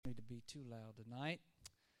too loud tonight.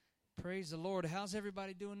 Praise the Lord. How's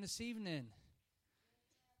everybody doing this evening?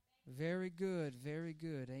 Very good, very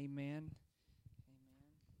good. Amen.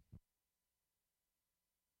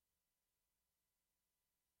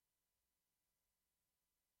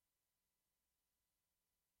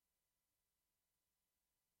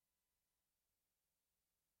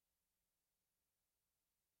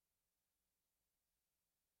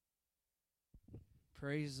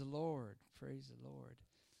 Praise the Lord. Praise the Lord.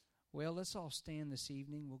 Well, let's all stand this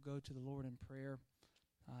evening. We'll go to the Lord in prayer.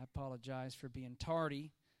 I apologize for being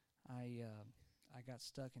tardy. I got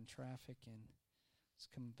stuck in traffic and was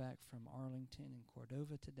coming back from Arlington and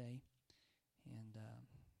Cordova today, and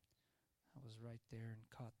I was right there and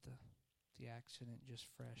caught the accident just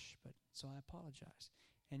fresh. But so I apologize.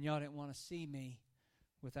 And y'all didn't want to see me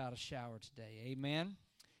without a shower today. Amen.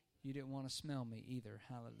 You didn't want to smell me either.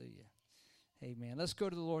 Hallelujah. Amen. Let's go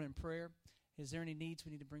to the Lord in prayer. Is there any needs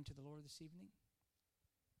we need to bring to the Lord this evening?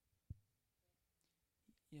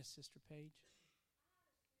 Yes, Sister Paige.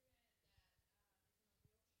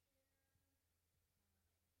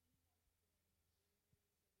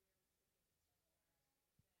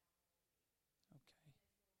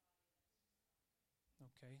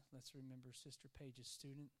 Okay, let's remember Sister Paige's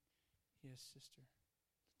student. Yes, Sister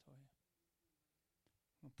Latoya.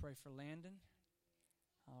 We'll pray for Landon.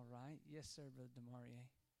 All right. Yes, sir, Brother DeMarie.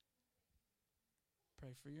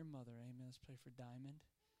 Pray for your mother. Amen. Let's pray for Diamond.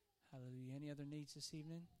 Hallelujah. Any other needs this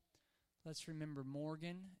evening? Let's remember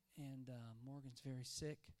Morgan. And Morgan's very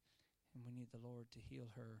sick, and we need the Lord to heal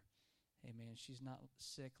her. Amen. She's not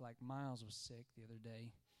sick like Miles was sick the other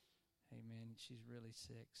day. Amen. She's really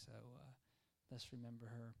sick, so let's remember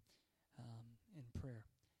her in prayer.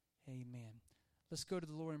 Amen. Let's go to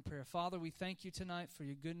the Lord in prayer. Father, we thank you tonight for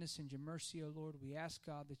your goodness and your mercy, O Lord. We ask,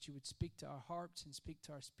 God, that you would speak to our hearts and speak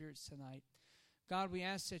to our spirits tonight. God, we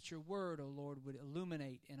ask that your word, O Lord, would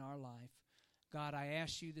illuminate in our life. God, I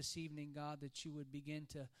ask you this evening, God, that you would begin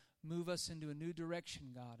to move us into a new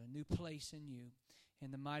direction, God, a new place in you.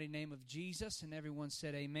 In the mighty name of Jesus, and everyone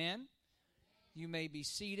said amen. You may be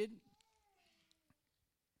seated.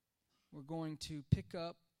 We're going to pick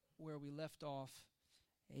up where we left off,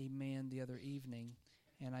 amen, the other evening.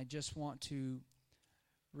 And I just want to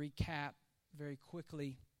recap very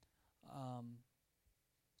quickly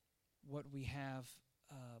what we have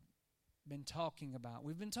been talking about.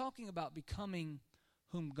 We've been talking about becoming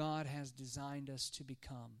whom God has designed us to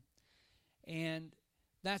become. And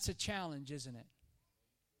that's a challenge, isn't it?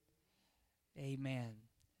 Amen.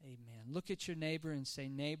 Amen. Look at your neighbor and say,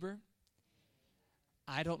 neighbor,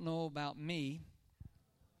 I don't know about me,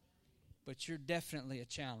 but you're definitely a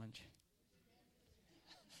challenge.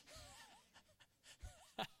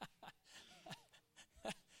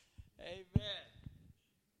 Amen.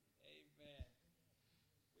 Amen.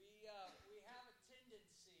 We have a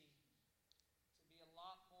tendency to be a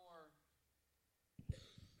lot more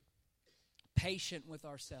patient with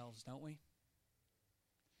ourselves, don't we?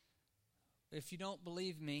 If you don't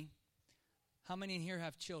believe me, how many in here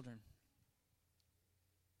have children?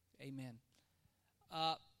 Amen.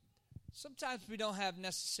 Sometimes we don't have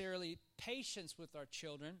necessarily patience with our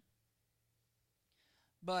children,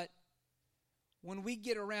 but when we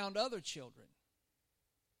get around other children,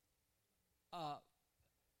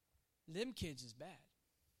 them kids is bad.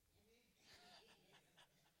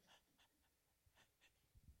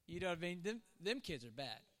 You know what I mean? Them kids are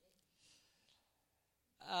bad.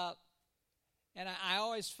 And I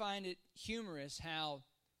always find it humorous how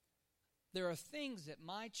there are things that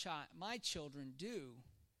my children do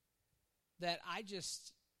that I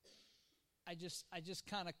just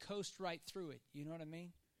kind of coast right through it. You know what I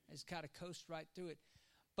mean? I just kind of coast right through it.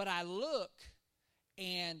 But I look,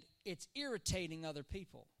 and it's irritating other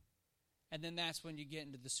people. And then that's when you get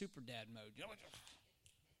into the super dad mode.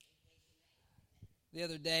 The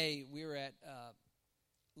other day, we were at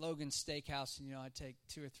Logan's Steakhouse, and, I take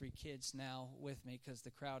 2 or 3 kids now with me because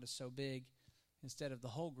the crowd is so big. Instead of the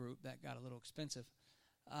whole group, that got a little expensive.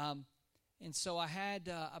 And so I had,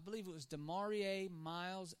 I believe it was DeMarie,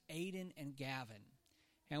 Miles, Aiden, and Gavin.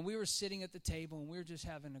 And we were sitting at the table, and we were just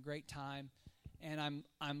having a great time. And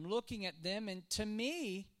I'm looking at them, and to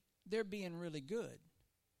me, they're being really good,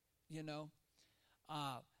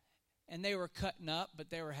 And they were cutting up, but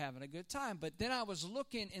they were having a good time. But then I was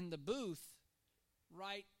looking in the booth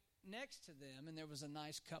right next to them, and there was a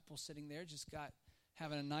nice couple sitting there,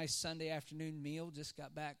 having a nice Sunday afternoon meal, just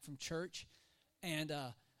got back from church. And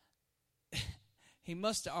he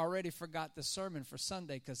must have already forgot the sermon for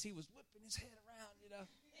Sunday because he was whipping his head around,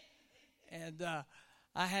 And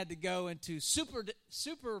I had to go into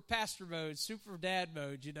super pastor mode, super dad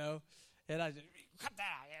mode, And I said, cut that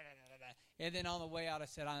out. And then on the way out, I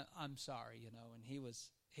said, I'm sorry, and he was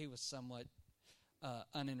somewhat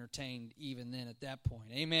unentertained even then at that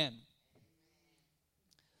point. Amen.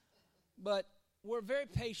 But we're very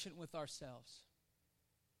patient with ourselves.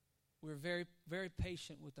 We're very, very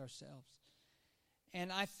patient with ourselves.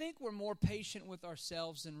 And I think we're more patient with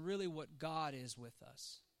ourselves than really what God is with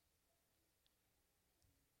us.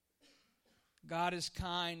 God is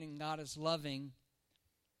kind and God is loving,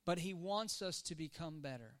 but He wants us to become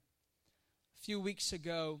better. A few weeks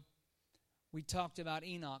ago, we talked about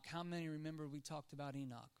Enoch. How many remember we talked about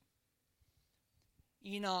Enoch?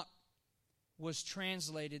 Enoch was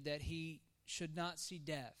translated that he should not see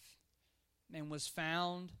death and was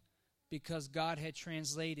found because God had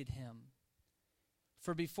translated him.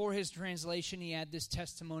 For before his translation, he had this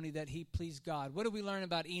testimony that he pleased God. What do we learn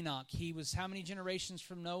about Enoch? He was how many generations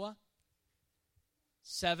from Noah?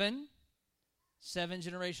 7. 7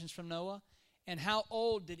 generations from Noah. And how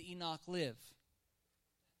old did Enoch live?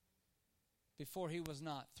 Before he was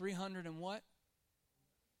not. 300 and what?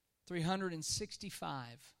 365.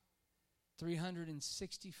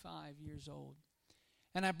 365 years old.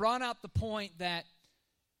 And I brought out the point that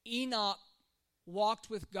Enoch walked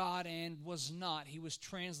with God and was not. He was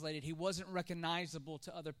translated. He wasn't recognizable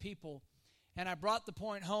to other people. And I brought the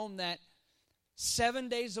point home that 7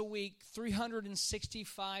 days a week,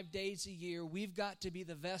 365 days a year, we've got to be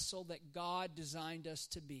the vessel that God designed us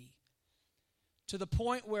to be. To the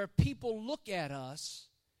point where people look at us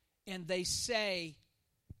and they say,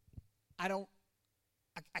 I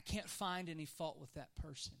can't find any fault with that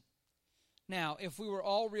person. Now, if we were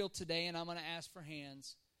all real today, and I'm going to ask for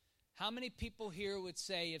hands, how many people here would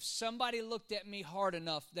say if somebody looked at me hard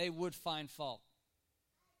enough, they would find fault?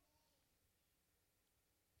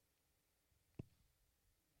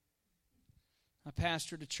 I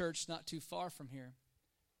pastored a church not too far from here.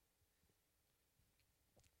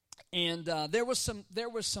 And there was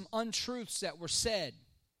some untruths that were said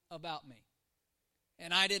about me.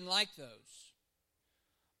 And I didn't like those.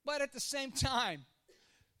 But at the same time,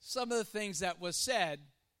 some of the things that was said,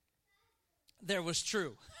 there was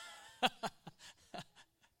true.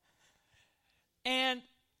 And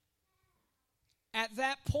at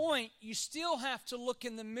that point, you still have to look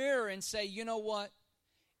in the mirror and say, you know what?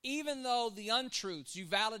 Even though the untruths, you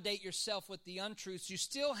validate yourself with the untruths, you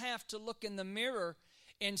still have to look in the mirror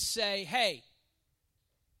and say, hey,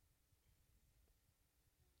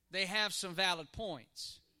 they have some valid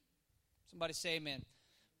points. Somebody say amen.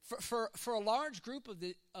 For a large group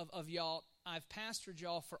of y'all, I've pastored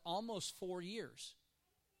y'all for almost 4 years.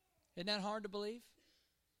 Isn't that hard to believe?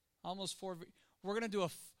 Almost 4. We're gonna do a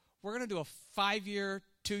 5-year,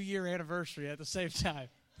 2-year anniversary at the same time.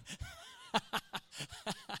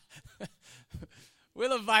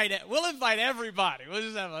 We'll invite everybody. We'll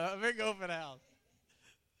just have a big open house.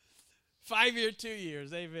 5 year, 2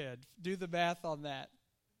 years. Amen. Do the math on that.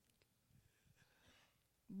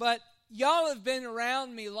 But y'all have been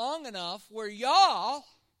around me long enough where y'all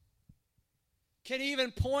can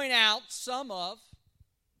even point out some of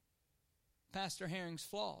Pastor Herring's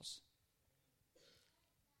flaws.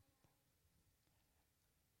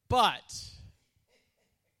 But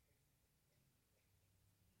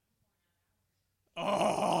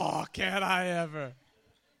oh, can I ever?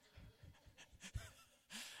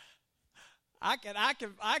 I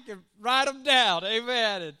can write them down,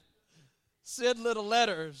 amen, and send little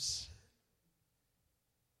letters.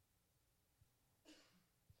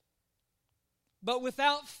 But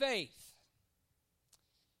without faith,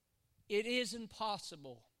 it is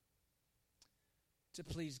impossible to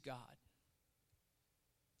please God.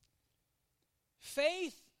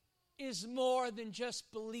 Faith is more than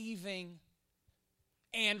just believing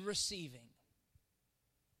and receiving.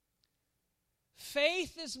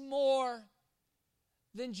 Faith is more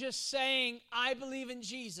than just saying, I believe in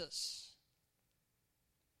Jesus.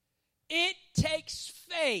 It takes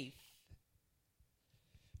faith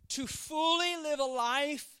to fully live a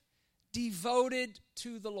life devoted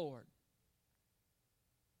to the Lord.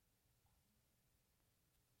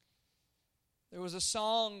 There was a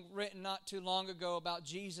song written not too long ago about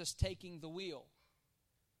Jesus taking the wheel.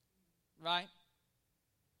 Right?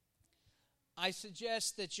 I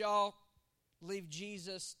suggest that y'all leave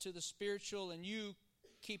Jesus to the spiritual and you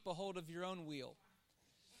keep a hold of your own wheel.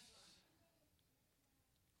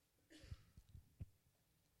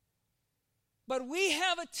 But we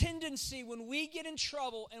have a tendency when we get in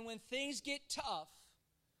trouble and when things get tough,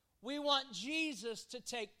 we want Jesus to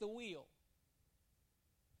take the wheel.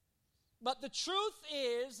 But the truth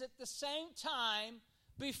is, at the same time,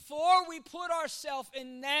 before we put ourselves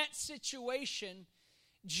in that situation,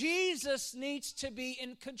 Jesus needs to be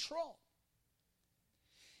in control.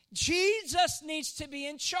 Jesus needs to be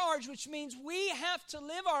in charge, which means we have to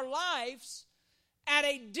live our lives at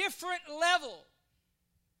a different level.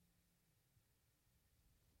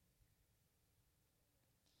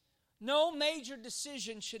 No major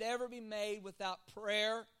decision should ever be made without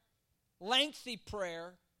prayer, lengthy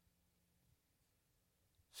prayer,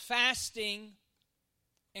 fasting,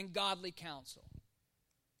 and godly counsel.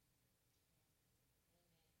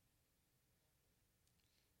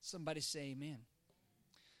 Somebody say amen.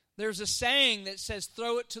 There's a saying that says,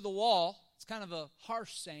 throw it to the wall. It's kind of a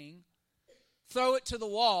harsh saying. Throw it to the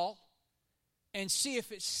wall and see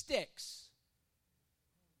if it sticks.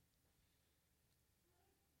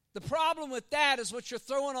 The problem with that is what you're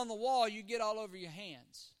throwing on the wall, you get all over your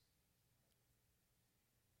hands.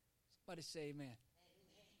 Somebody say amen.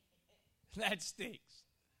 That stinks.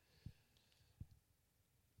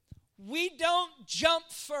 We don't jump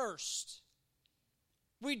first.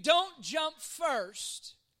 We don't jump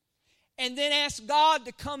first and then ask God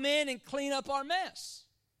to come in and clean up our mess.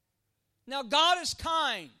 Now, God is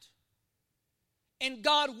kind, and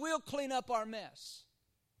God will clean up our mess.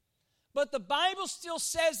 But the Bible still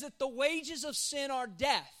says that the wages of sin are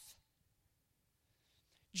death.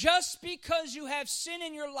 Just because you have sin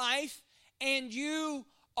in your life and you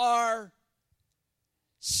are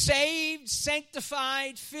saved,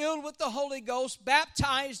 sanctified, filled with the Holy Ghost,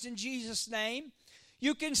 baptized in Jesus' name,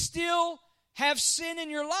 you can still have sin in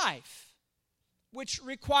your life, which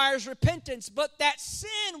requires repentance. But that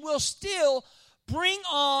sin will still bring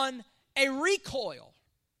on a recoil.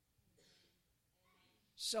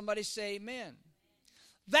 Somebody say amen.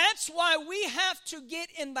 That's why we have to get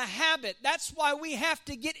in the habit. That's why we have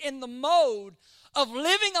to get in the mode of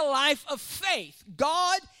living a life of faith.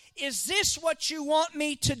 God, is this what you want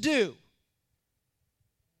me to do?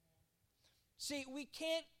 See, we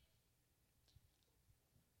can't.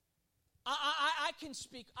 I can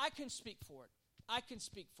speak for it. I can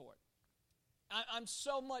speak for it. I'm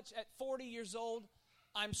so much, at 40 years old,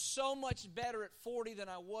 I'm so much better at 40 than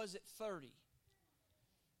I was at 30.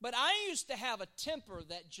 But I used to have a temper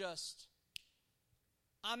that just,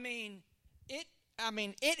 it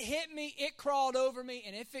hit me, it crawled over me,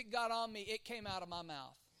 and if it got on me, it came out of my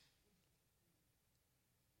mouth.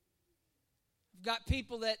 I've got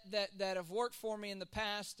people that have worked for me in the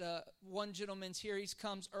past. One gentleman's here, he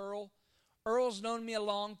comes, Earl. Earl's known me a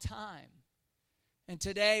long time. And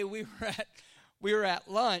today we were at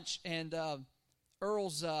lunch, and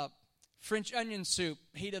Earl's French onion soup,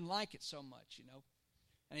 he didn't like it so much, you know.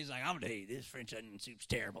 And he's like, I'm going to tell you, this French onion soup's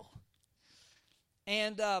terrible.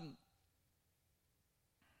 And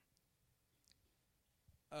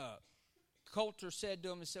Coulter said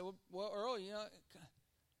to him, he said, well, Earl, you know,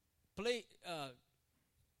 please,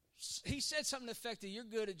 he said something effective. You're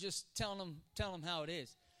good at just telling them how it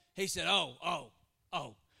is. He said, oh,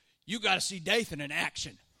 you got to see Dathan in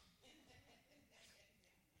action.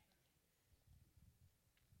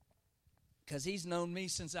 Because he's known me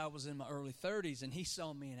since I was in my early 30s, and he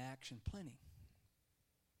saw me in action plenty.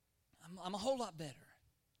 I'm a whole lot better.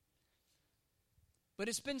 But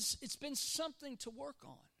it's been something to work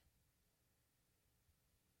on.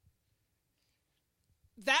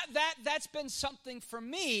 That's been something for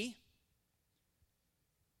me.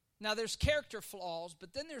 Now there's character flaws,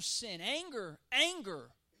 but then there's sin. Anger.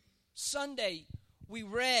 Sunday, we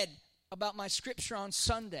read about my scripture on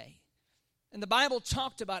Sunday. And the Bible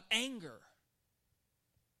talked about anger.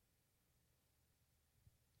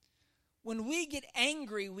 When we get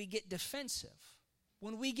angry, we get defensive.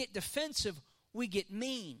 When we get defensive, we get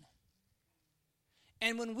mean.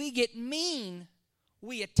 And when we get mean,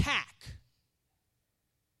 we attack.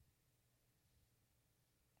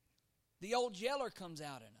 The old yeller comes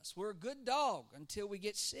out in us. We're a good dog until we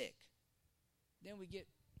get sick. Then we get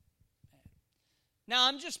mad. Now,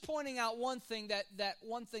 I'm just pointing out one thing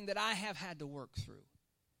that I have had to work through.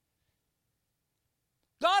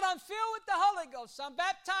 God, I'm filled with the Holy Ghost. I'm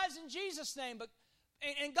baptized in Jesus' name.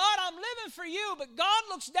 And God, I'm living for you. But God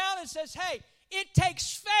looks down and says, hey, it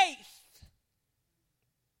takes faith.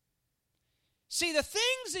 See, the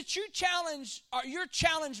things that you're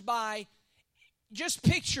challenged by, just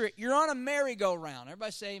picture it. You're on a merry-go-round.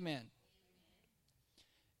 Everybody say amen.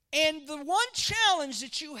 And the one challenge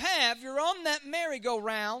that you have, you're on that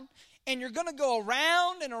merry-go-round, and you're going to go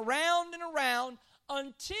around and around and around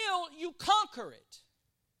until you conquer it.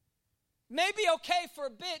 Maybe okay for a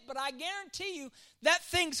bit, but I guarantee you that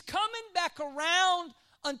thing's coming back around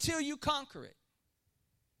until you conquer it.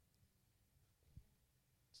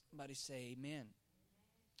 Somebody say amen.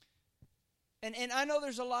 And I know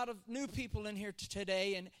there's a lot of new people in here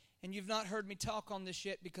today, and you've not heard me talk on this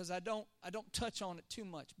yet because I don't touch on it too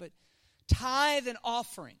much. But tithe and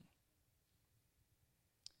offering.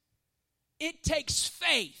 It takes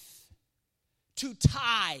faith to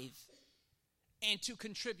tithe and to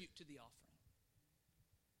contribute to the offering.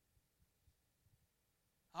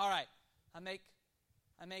 All right, I make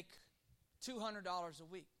 $200 a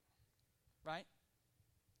week, right?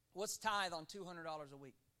 What's tithe on $200 a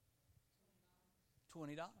week?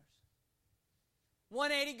 $20.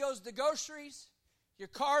 $180 goes to groceries. Your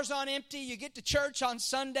car's on empty. You get to church on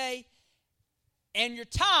Sunday. And your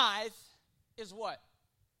tithe is what?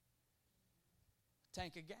 A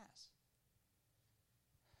tank of gas.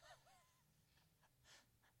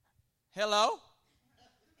 Hello?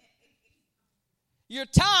 Your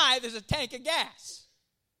tithe is a tank of gas.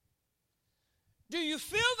 Do you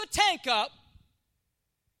fill the tank up,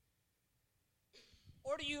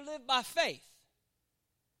 or do you live by faith?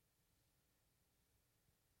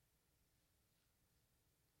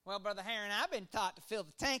 Well, Brother Heron, I've been taught to fill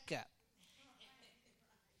the tank up.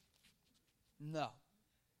 No.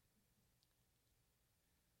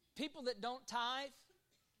 People that don't tithe,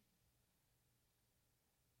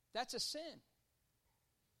 that's a sin.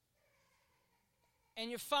 And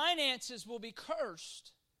your finances will be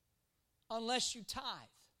cursed unless you tithe.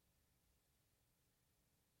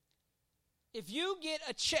 If you get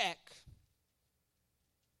a check,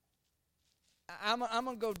 I'm going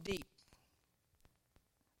to go deep.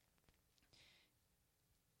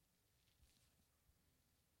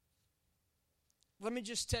 Let me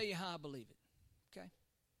just tell you how I believe it, okay?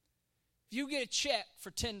 If you get a check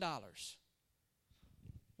for $10,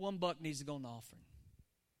 $1 needs to go in the offering.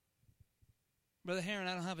 Brother Heron,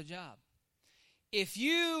 I don't have a job. If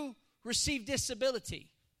you receive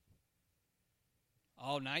disability,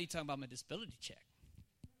 oh, now you're talking about my disability check.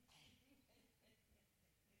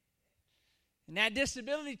 And that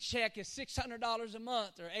disability check is $600 a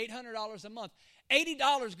month or $800 a month.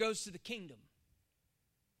 $80 goes to the kingdom.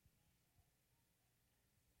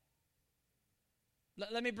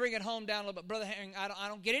 Let me bring it home down a little bit. Brother Herring, I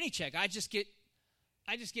don't get any check. I just get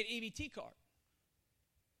EBT card.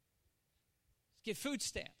 Get food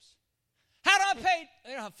stamps. How do I pay?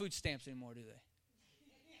 They don't have food stamps anymore, do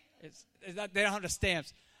they? They don't have the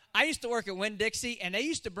stamps. I used to work at Winn-Dixie, and they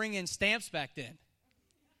used to bring in stamps back then.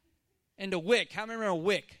 And the WIC. How many remember a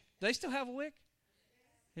WIC? Do they still have a WIC?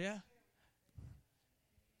 Yeah.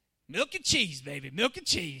 Milk and cheese, baby. Milk and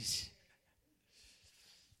cheese.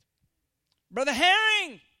 Brother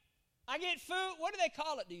Herring, I get food. What do they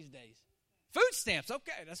call it these days? Food stamps.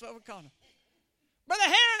 Okay, that's what we're calling them. Brother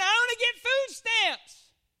Herring, I only get food stamps.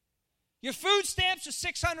 Your food stamps are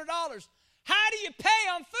 $600. How do you pay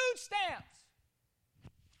on food stamps?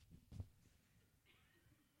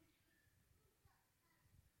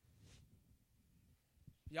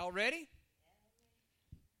 Y'all ready?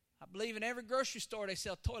 I believe in every grocery store they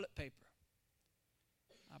sell toilet paper.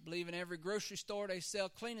 I believe in every grocery store they sell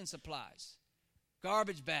cleaning supplies,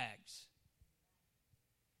 garbage bags.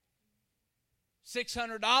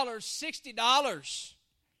 $600, $60,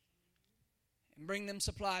 and bring them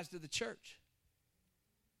supplies to the church.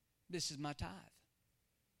 This is my tithe.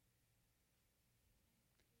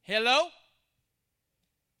 Hello?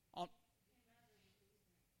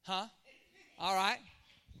 Huh? All right.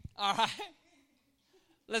 All right.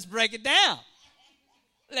 Let's break it down.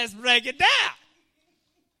 Let's break it down.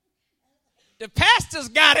 The pastor's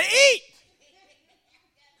got to eat.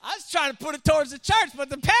 I was trying to put it towards the church, but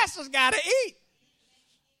the pastor's got to eat.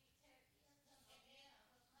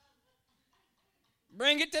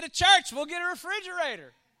 Bring it to the church. We'll get a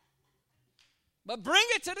refrigerator. But bring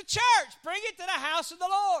it to the church. Bring it to the house of the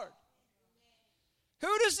Lord.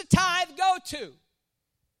 Who does the tithe go to?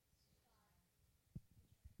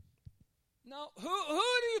 No. Who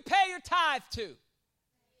do you pay your tithe to?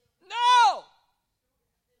 No.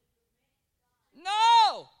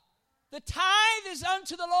 No. The tithe is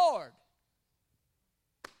unto the Lord.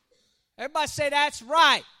 Everybody say that's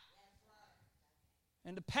right.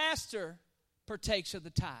 And the pastor partakes of the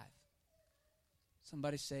tithe.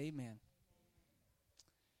 Somebody say amen.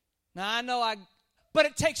 Now I know but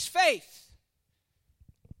it takes faith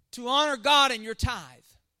to honor God in your tithe.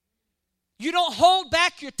 You don't hold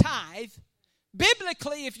back your tithe.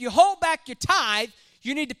 Biblically, if you hold back your tithe,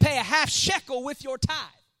 you need to pay a half shekel with your tithe.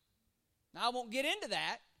 Now I won't get into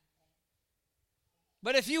that.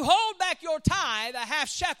 But if you hold back your tithe, a half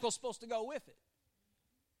shekel is supposed to go with it.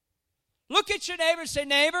 Look at your neighbor and say,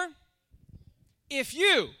 neighbor, if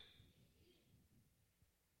you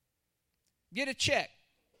get a check,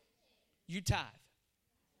 you tithe.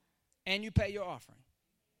 And you pay your offering.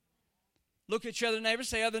 Look at your other neighbor,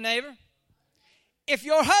 say, other neighbor, if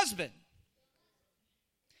your husband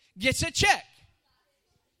gets a check,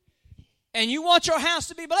 and you want your house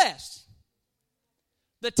to be blessed,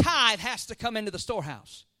 the tithe has to come into the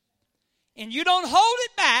storehouse. And you don't hold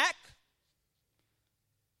it back.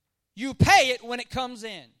 You pay it when it comes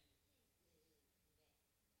in.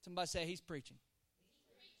 Somebody say, he's preaching.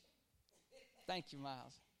 Thank you,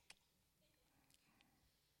 Miles.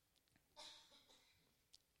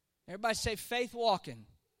 Everybody say, faith walking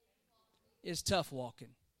is tough walking.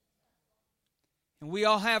 And we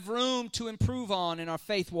all have room to improve on in our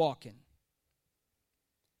faith walking.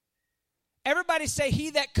 Everybody say,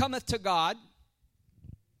 he that cometh to God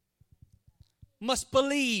must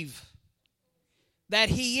believe that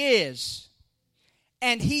he is,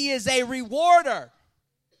 and he is a rewarder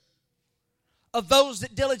of those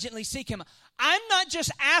that diligently seek him. I'm not just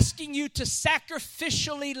asking you to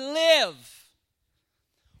sacrificially live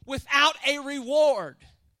without a reward.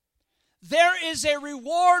 There is a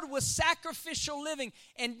reward with sacrificial living.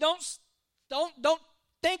 And don't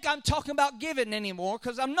think I'm talking about giving anymore,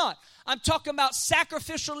 because I'm not. I'm talking about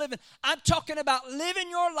sacrificial living. I'm talking about living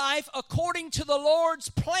your life according to the Lord's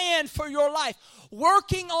plan for your life.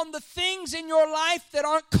 Working on the things in your life that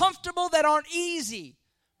aren't comfortable, that aren't easy.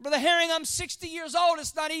 Brother Herring, I'm 60 years old.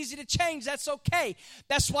 It's not easy to change. That's okay.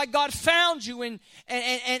 That's why God found you and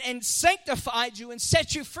sanctified you and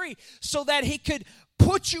set you free, so that he could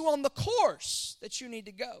put you on the course that you need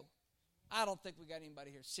to go. I don't think we got anybody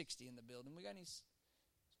here 60 in the building. We got any...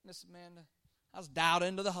 Miss Amanda, I was dialed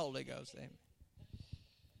into the Holy Ghost. Amen.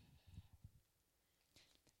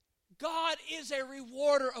 God is a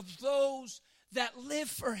rewarder of those that live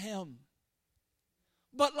for him.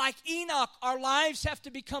 But like Enoch, our lives have to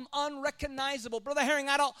become unrecognizable. Brother Herring,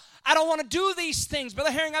 I don't want to do these things.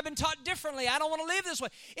 Brother Herring, I've been taught differently. I don't want to live this way.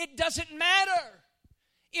 It doesn't matter.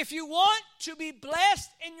 If you want to be blessed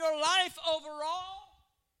in your life overall,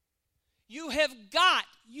 you have got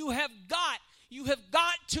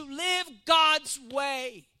to live God's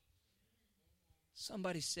way.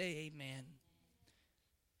 Somebody say amen.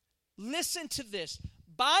 Listen to this.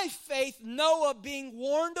 By faith, Noah, being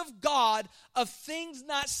warned of God of things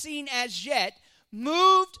not seen as yet,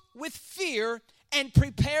 moved with fear and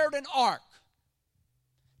prepared an ark.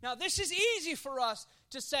 Now, this is easy for us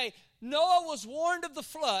to say. Noah was warned of the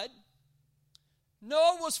flood.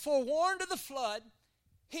 Noah was forewarned of the flood.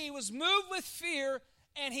 He was moved with fear,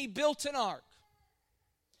 and he built an ark.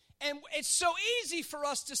 And it's so easy for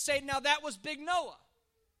us to say, now that was Big Noah.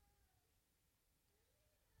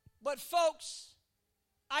 But folks,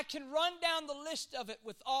 I can run down the list of it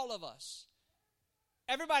with all of us.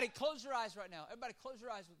 Everybody close your eyes right now. Everybody close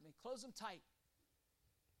your eyes with me. Close them tight.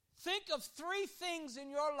 Think of 3 things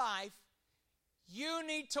in your life you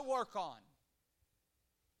need to work on.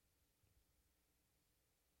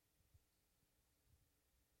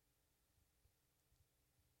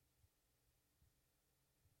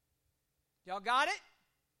 Y'all got it?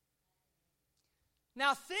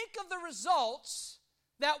 Now think of the results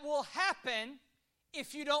that will happen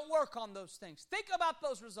if you don't work on those things. Think about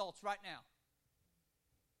those results right now.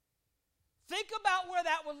 Think about where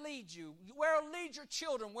that will lead you, where it will lead your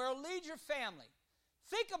children, where it will lead your family.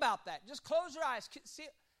 Think about that. Just close your eyes.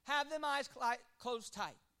 Have them eyes closed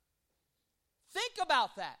tight. Think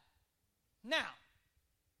about that. Now,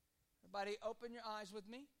 everybody open your eyes with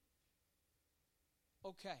me.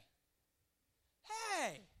 Okay.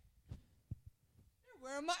 Hey, you're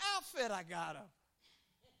wearing my outfit I got up.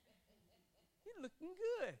 You're looking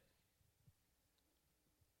good.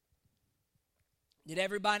 Did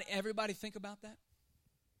everybody think about that?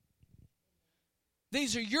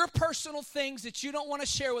 These are your personal things that you don't want to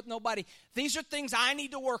share with nobody. These are things I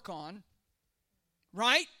need to work on.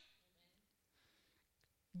 Right?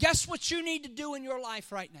 Guess what you need to do in your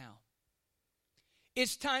life right now?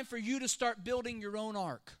 It's time for you to start building your own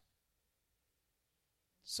ark.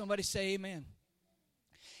 Somebody say amen.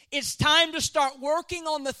 It's time to start working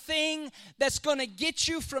on the thing that's going to get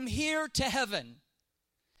you from here to heaven.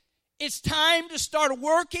 It's time to start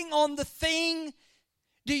working on the thing.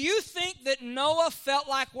 Do you think that Noah felt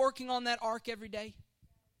like working on that ark every day?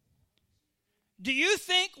 Do you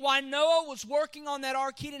think while Noah was working on that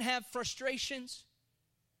ark, he didn't have frustrations?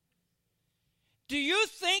 Do you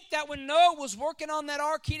think that when Noah was working on that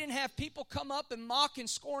ark, he didn't have people come up and mock and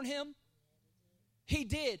scorn him? He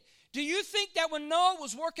did. Do you think that when Noah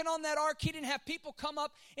was working on that ark, he didn't have people come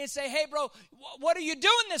up and say, hey, bro, what are you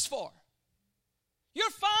doing this for? You're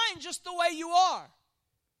fine just the way you are.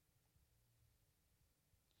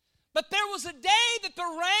 But there was a day that the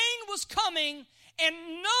rain was coming, and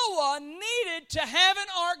Noah needed to have an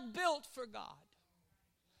ark built for God.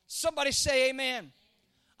 Somebody say amen.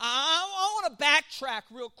 I want to backtrack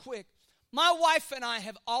real quick. My wife and I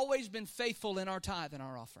have always been faithful in our tithe and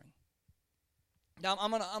our offering. Now,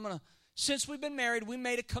 I'm gonna. Since we've been married, we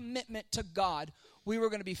made a commitment to God. We were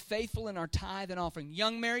going to be faithful in our tithe and offering.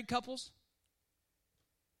 Young married couples.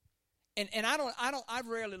 And I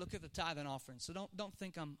rarely look at the tithe and offering, so don't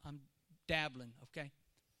think I'm dabbling. Okay.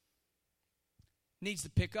 Needs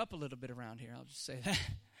to pick up a little bit around here. I'll just say that.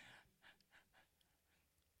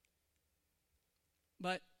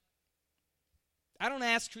 But I don't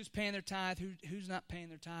ask who's paying their tithe, who's not paying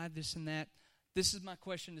their tithe, this and that. This is my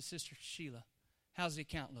question to Sister Sheila. How's the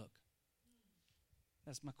account look?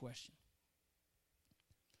 That's my question.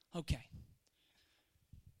 Okay.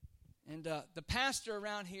 And the pastor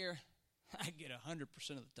around here, I get 100%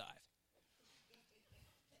 of the tithe.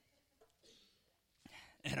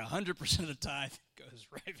 And 100% of the tithe goes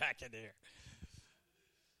right back in there.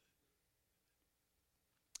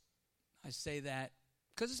 I say that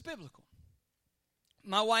because it's biblical.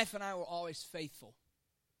 My wife and I were always faithful.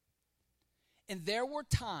 And there were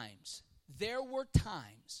times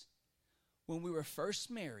when we were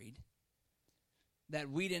first married that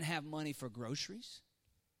we didn't have money for groceries,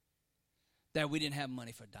 that we didn't have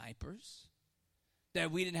money for diapers,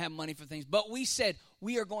 that we didn't have money for things. But we said,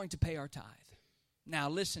 we are going to pay our tithe. Now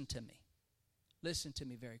listen to me. Listen to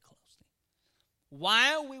me very closely.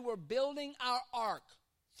 While we were building our ark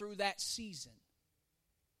through that season,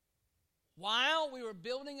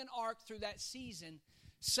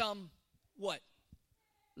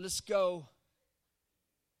 let's go,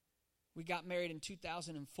 we got married in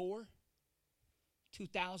 2004,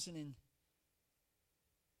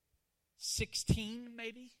 2016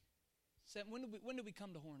 maybe? When did we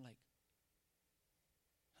come to Horn Lake?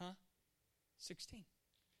 16.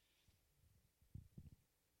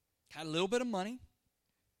 Had a little bit of money.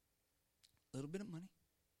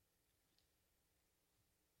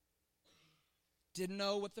 Didn't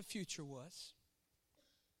know what the future was.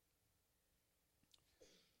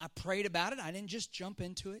 I prayed about it. I didn't just jump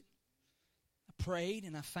into it. I prayed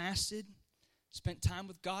and I fasted. Spent time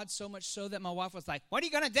with God, so much so that my wife was like, what are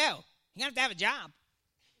you going to do? You're going to have a job.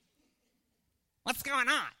 What's going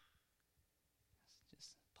on?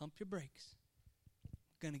 Just pump your brakes.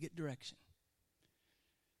 We're going to get direction.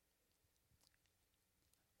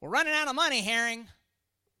 We're running out of money, Herring.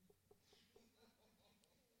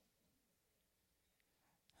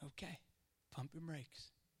 Okay, pump your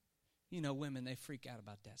brakes. You know, women, they freak out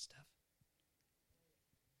about that stuff.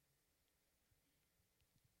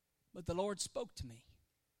 But the Lord spoke to me.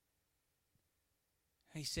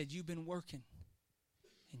 He said, you've been working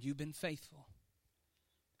and you've been faithful,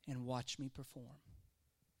 and watch me perform.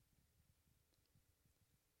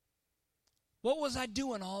 What was I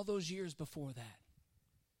doing all those years before that?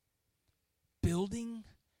 Building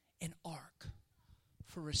an ark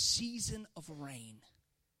for a season of rain.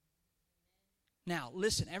 Now,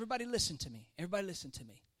 listen, everybody listen to me. Everybody listen to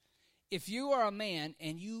me. If you are a man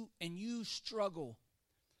and you struggle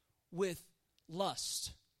with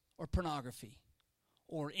lust or pornography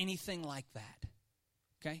or anything like that,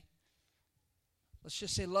 okay? Let's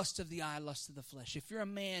just say lust of the eye, lust of the flesh. If you're a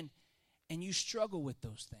man and you struggle with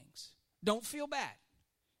those things, don't feel bad.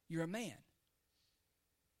 You're a man.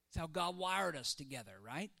 It's how God wired us together,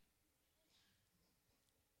 right?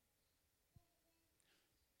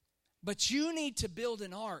 But you need to build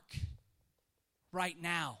an ark right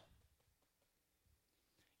now.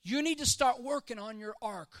 You need to start working on your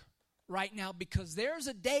ark right now, because there's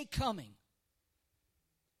a day coming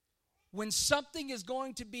when something is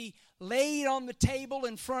going to be laid on the table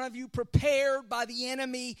in front of you, prepared by the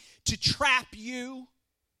enemy to trap you.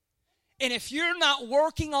 And if you're not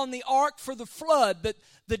working on the ark for the flood,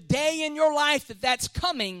 the day in your life that's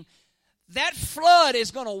coming, that flood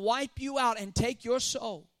is going to wipe you out and take your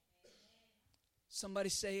soul. Somebody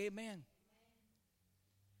say amen.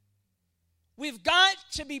 We've got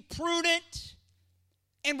to be prudent,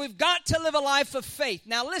 and we've got to live a life of faith.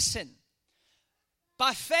 Now listen,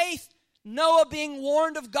 by faith, Noah being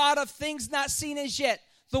warned of God of things not seen as yet,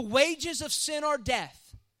 the wages of sin are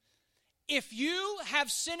death. If you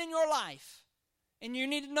have sin in your life and you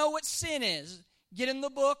need to know what sin is, get in the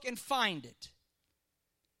book and find it.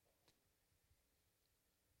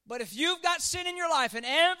 But if you've got sin in your life, and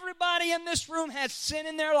everybody in this room has sin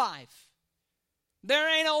in their life, there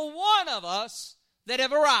ain't a one of us that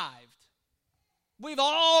have arrived. We've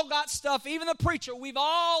all got stuff, even the preacher, we've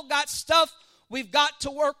all got stuff we've got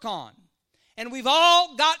to work on. And we've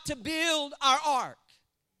all got to build our ark.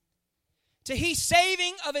 To He's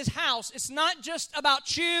saving of His house, it's not just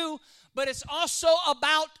about you, but it's also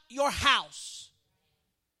about your house.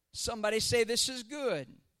 Somebody say, this is good.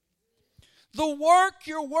 The work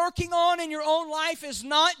you're working on in your own life is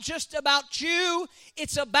not just about you,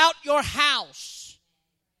 it's about your house.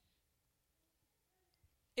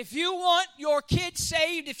 If you want your kids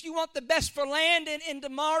saved, if you want the best for Landon and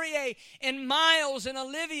Demarie and Miles and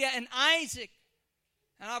Olivia and Isaac,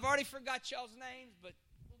 and I've already forgot y'all's names, but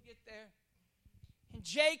we'll get there, and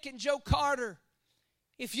Jake and Joe Carter,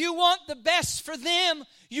 if you want the best for them,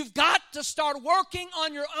 you've got to start working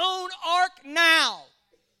on your own ark now,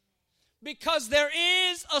 because there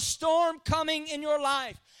is a storm coming in your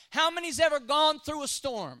life. How many's ever gone through a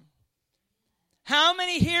storm? How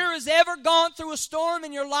many here has ever gone through a storm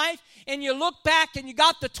in your life and you look back and you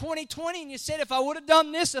got the 2020 and you said, if I would have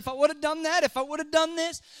done this, if I would have done that, if I would have done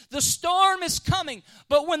this, the storm is coming.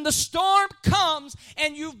 But when the storm comes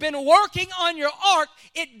and you've been working on your ark,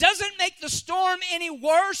 it doesn't make the storm any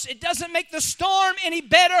worse. It doesn't make the storm any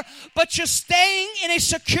better, but you're staying in a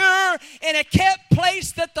secure and a kept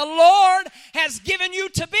place that the Lord has given you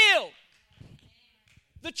to build.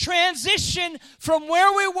 The transition from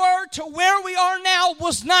where we were to where we are now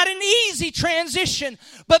was not an easy transition,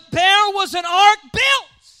 but there was an ark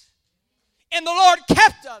built, and the Lord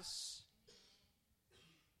kept us.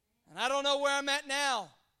 And I don't know where I'm at now.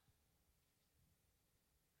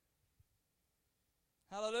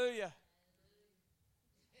 Hallelujah.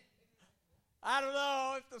 I don't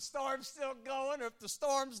know if the storm's still going or if the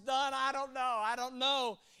storm's done. I don't know. I don't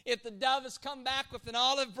know if the dove has come back with an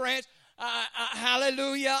olive branch.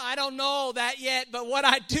 Hallelujah. I don't know that yet, but what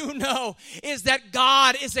I do know is that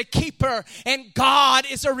God is a keeper and God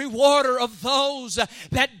is a rewarder of those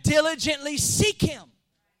that diligently seek Him.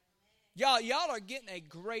 Y'all are getting a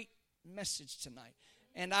great message tonight.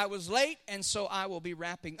 And I was late, and so I will be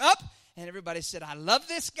wrapping up. And everybody said, I love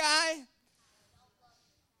this guy.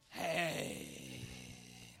 Hey,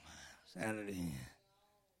 Saturday.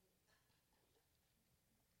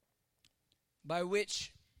 By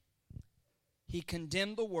which He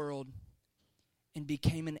condemned the world and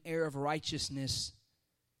became an heir of righteousness,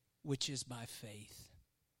 which is by faith.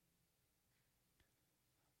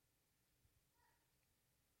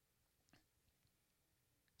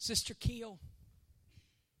 Sister Keel,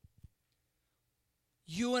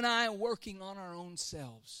 you and I working on our own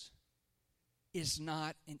selves is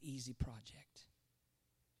not an easy project.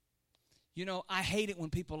 You know, I hate it when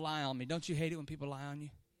people lie on me. Don't you hate it when people lie on you?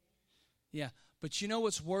 Yeah. But you know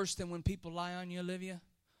what's worse than when people lie on you, Olivia?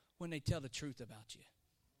 When they tell the truth about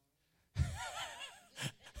you.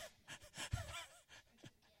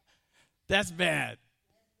 That's bad.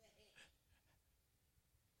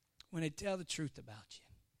 When they tell the truth about you.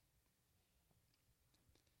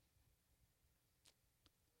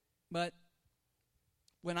 But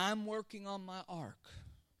when I'm working on my ark,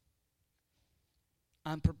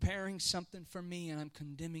 I'm preparing something for me and I'm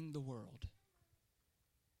condemning the world.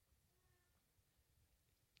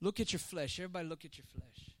 Look at your flesh. Everybody look at your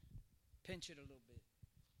flesh. Pinch it a little bit.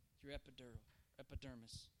 Your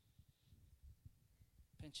epidermis.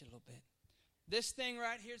 Pinch it a little bit. This thing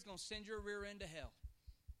right here is going to send your rear end to hell.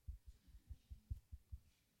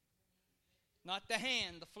 Not the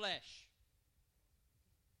hand, the flesh.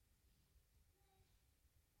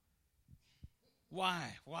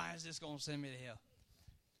 Why? Why is this going to send me to hell?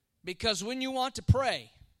 Because when you want to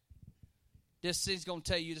pray, this thing's going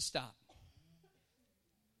to tell you to stop.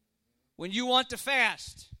 When you want to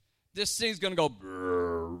fast, this thing's going to go.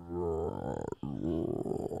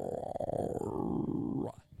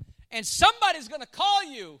 And somebody's going to call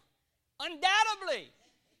you, undoubtedly,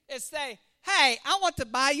 and say, hey, I want to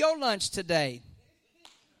buy your lunch today.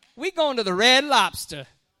 We going to the Red Lobster.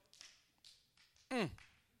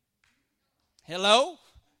 Hello?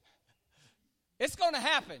 It's going to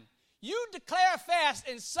happen. You declare a fast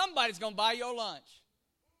and somebody's going to buy your lunch.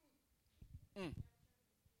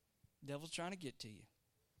 Devil's trying to get to you.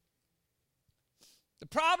 The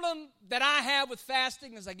problem that I have with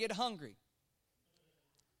fasting is I get hungry.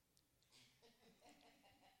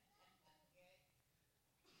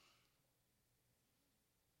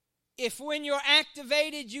 If when you're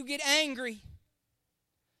activated you get angry,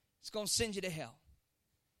 it's going to send you to hell.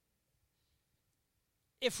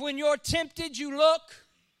 If when you're tempted you look,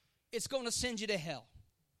 it's going to send you to hell.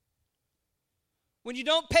 When you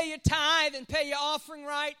don't pay your tithe and pay your offering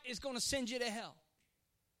right, it's going to send you to hell.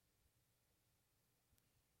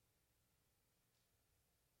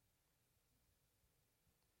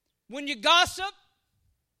 When you gossip,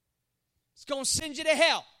 it's going to send you to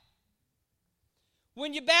hell.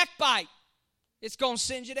 When you backbite, it's going to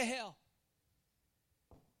send you to hell.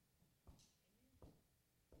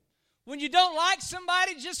 When you don't like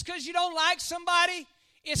somebody just because you don't like somebody,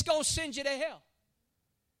 it's going to send you to hell.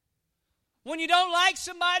 When you don't like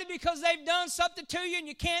somebody because they've done something to you and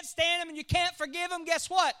you can't stand them and you can't forgive them, guess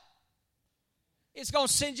what? It's going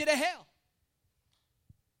to send you to hell.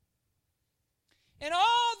 And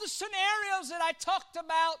all the scenarios that I talked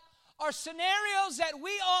about are scenarios that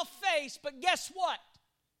we all face, but guess what?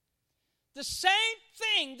 The same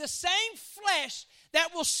thing, the same flesh that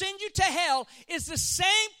will send you to hell is the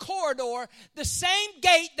same corridor, the same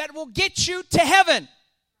gate that will get you to heaven.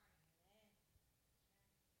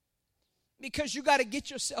 Because you got to get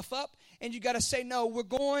yourself up and you got to say, no, we're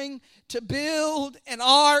going to build an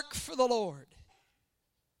ark for the Lord.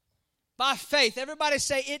 By faith. Everybody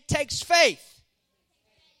say, it takes faith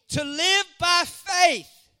to live by faith.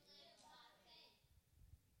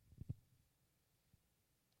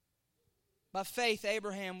 By faith,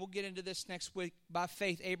 Abraham, we'll get into this next week. By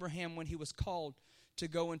faith, Abraham, when he was called to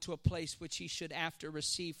go into a place which he should after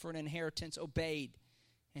receive for an inheritance, obeyed.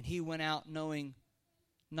 And he went out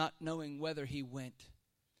not knowing whether he went.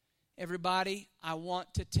 Everybody, I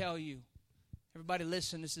want to tell you, everybody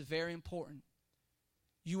listen, this is very important.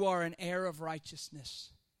 You are an heir of righteousness.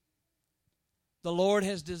 The Lord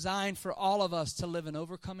has designed for all of us to live an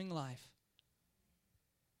overcoming life.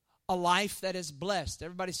 A life that is blessed.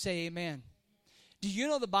 Everybody say amen. Do you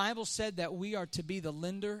know the Bible said that we are to be the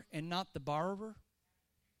lender and not the borrower?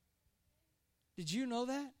 Did you know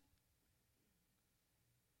that?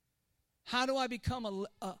 How do I become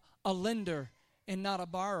a lender and not a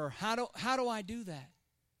borrower? How do I do that?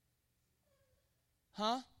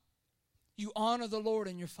 Huh? You honor the Lord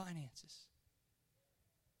in your finances.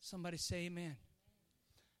 Somebody say amen.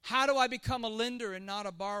 How do I become a lender and not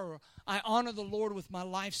a borrower? I honor the Lord with my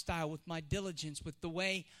lifestyle, with my diligence, with the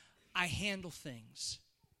way I handle things,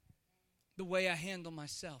 the way I handle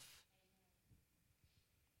myself.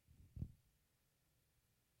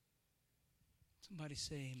 Somebody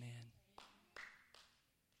say amen.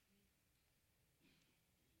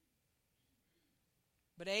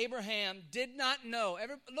 But Abraham did not know.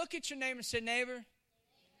 Look at your neighbor and say, neighbor,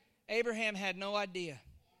 Abraham had no idea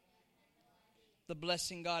the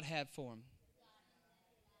blessing God had for him.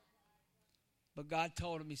 But God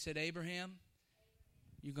told him, he said, Abraham,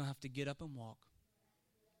 you're going to have to get up and walk.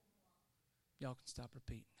 Y'all can stop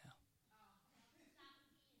repeating now.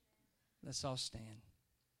 Let's all stand.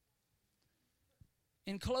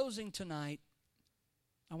 In closing tonight,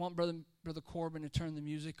 I want Brother Corbin to turn the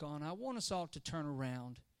music on. I want us all to turn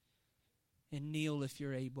around and kneel if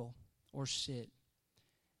you're able, or sit.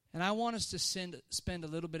 And I want us to spend a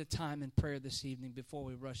little bit of time in prayer this evening before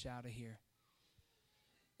we rush out of here.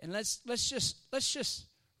 And let's just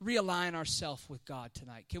realign ourselves with God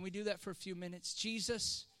tonight. Can we do that for a few minutes?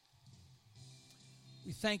 Jesus,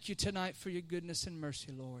 we thank you tonight for your goodness and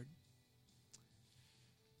mercy, Lord.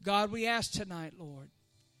 God, we ask tonight, Lord,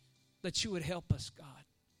 that you would help us, God.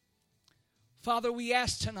 Father, we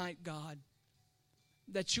ask tonight, God,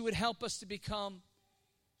 that you would help us to become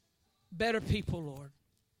better people, Lord.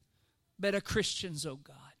 Better Christians, oh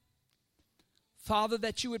God. Father,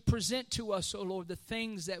 that you would present to us, oh Lord, the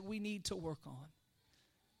things that we need to work on.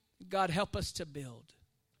 God, help us to build.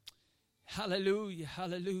 Hallelujah,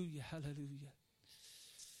 hallelujah, hallelujah.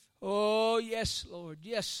 Oh, yes, Lord,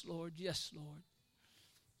 yes, Lord, yes, Lord.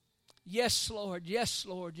 Yes, Lord, yes,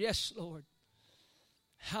 Lord, yes, Lord.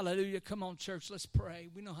 Hallelujah. Come on, church, let's pray.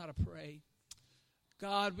 We know how to pray.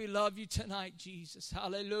 God, we love you tonight, Jesus.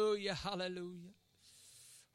 Hallelujah, hallelujah.